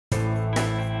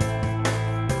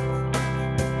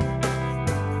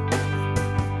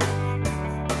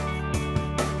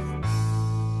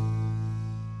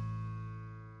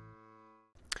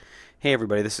Hey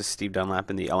everybody, this is Steve Dunlap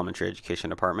in the Elementary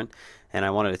Education Department, and I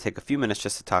wanted to take a few minutes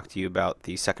just to talk to you about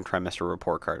the second trimester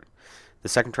report card. The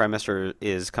second trimester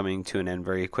is coming to an end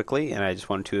very quickly, and I just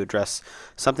wanted to address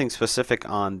something specific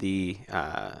on the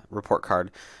report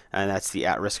card, and that's the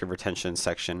at-risk of retention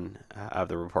section of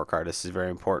the report card. This is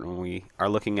very important when we are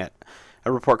looking at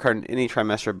a report card in any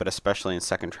trimester, but especially in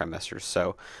second trimesters.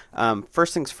 So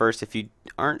first things first, if you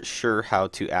aren't sure how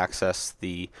to access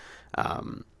the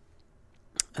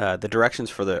directions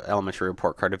for the elementary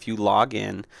report card, if you log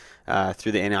in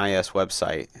through the NIS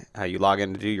website, you log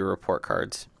in to do your report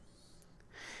cards,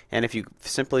 and if you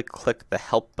simply click the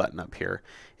help button up here,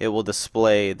 it will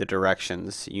display the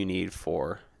directions you need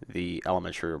for the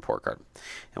elementary report card.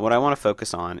 And what I want to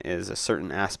focus on is a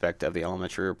certain aspect of the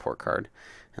elementary report card.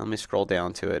 And let me scroll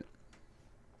down to it.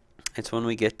 It's when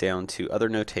we get down to other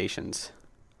notations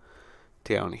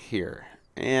down here.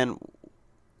 And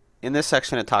in this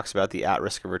section, it talks about the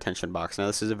at-risk of retention box. Now,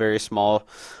 this is a very small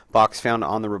box found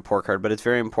on the report card, but it's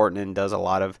very important and does a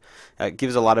lot of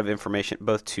gives a lot of information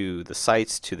both to the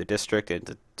sites, to the district,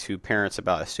 and to parents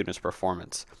about a student's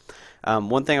performance.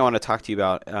 One thing I want to talk to you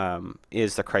about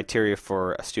is the criteria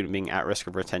for a student being at risk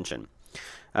of retention.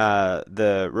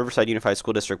 The Riverside Unified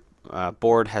School District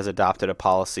Board has adopted a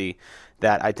policy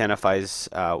that identifies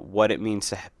what it means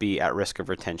to be at risk of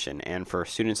retention, and for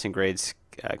students in grades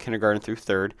kindergarten through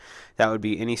third, that would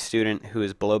be any student who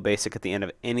is below basic at the end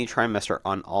of any trimester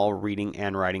on all reading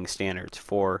and writing standards.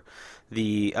 For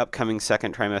the upcoming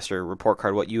second trimester report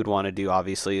card, what you would want to do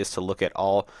obviously is to look at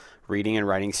all reading and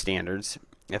writing standards.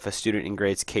 If a student in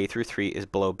grades K through 3 is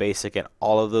below basic at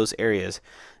all of those areas,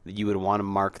 you would want to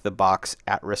mark the box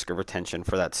at risk of retention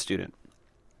for that student.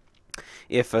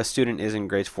 If a student is in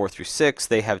grades 4 through 6,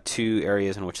 they have two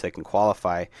areas in which they can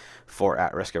qualify for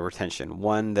at-risk of retention.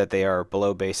 One, that they are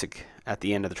below basic at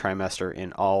the end of the trimester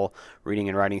in all reading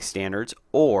and writing standards,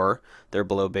 or they're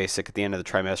below basic at the end of the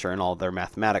trimester in all their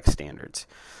mathematics standards.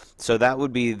 So that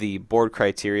would be the board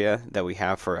criteria that we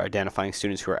have for identifying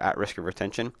students who are at risk of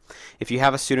retention. If you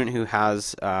have a student who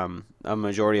has a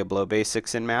majority of below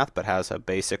basics in math but has a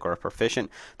basic or a proficient,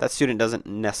 that student doesn't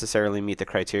necessarily meet the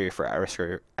criteria for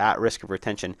at risk of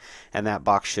retention, and that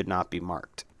box should not be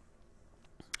marked.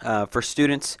 For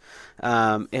students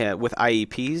with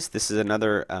IEPs, this is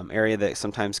another area that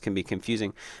sometimes can be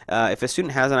confusing. If a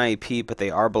student has an IEP but they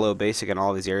are below basic in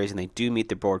all these areas and they do meet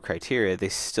the board criteria, they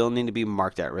still need to be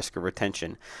marked at risk of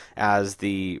retention, as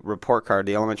the report card,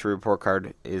 the elementary report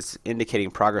card, is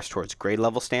indicating progress towards grade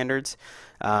level standards.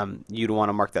 You'd want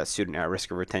to mark that student at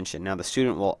risk of retention. Now, the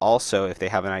student will also, if they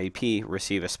have an IEP,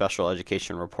 receive a special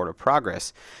education report of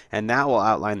progress, and that will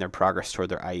outline their progress toward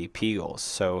their IEP goals.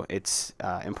 So it's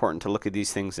important to look at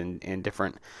these things in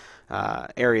different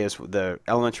areas. The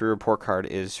elementary report card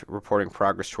is reporting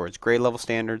progress towards grade level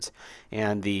standards,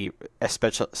 and the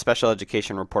special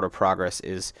education report of progress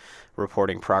is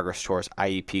reporting progress towards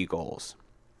IEP goals.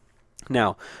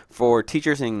 Now, for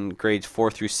teachers in grades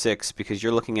 4 through 6, because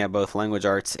you're looking at both language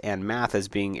arts and math as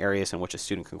being areas in which a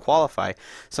student can qualify,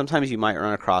 sometimes you might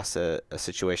run across a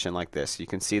situation like this. You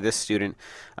can see this student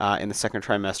in the second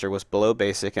trimester was below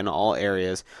basic in all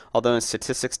areas, although in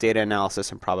statistics, data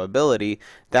analysis, and probability,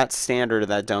 that standard of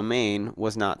that domain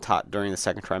was not taught during the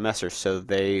second trimester, so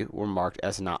they were marked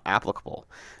as not applicable.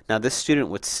 Now, this student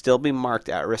would still be marked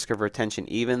at risk of retention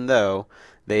even though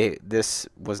this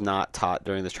was not taught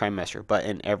during this trimester, but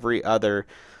in every other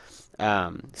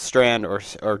strand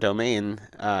or domain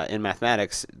in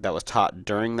mathematics that was taught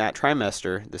during that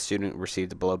trimester, the student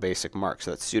received a below basic mark,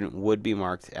 so that student would be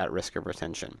marked at risk of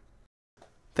retention.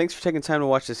 Thanks for taking time to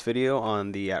watch this video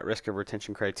on the at-risk of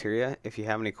retention criteria. If you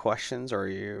have any questions or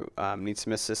you need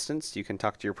some assistance, you can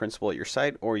talk to your principal at your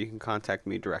site, or you can contact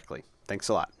me directly. Thanks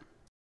a lot.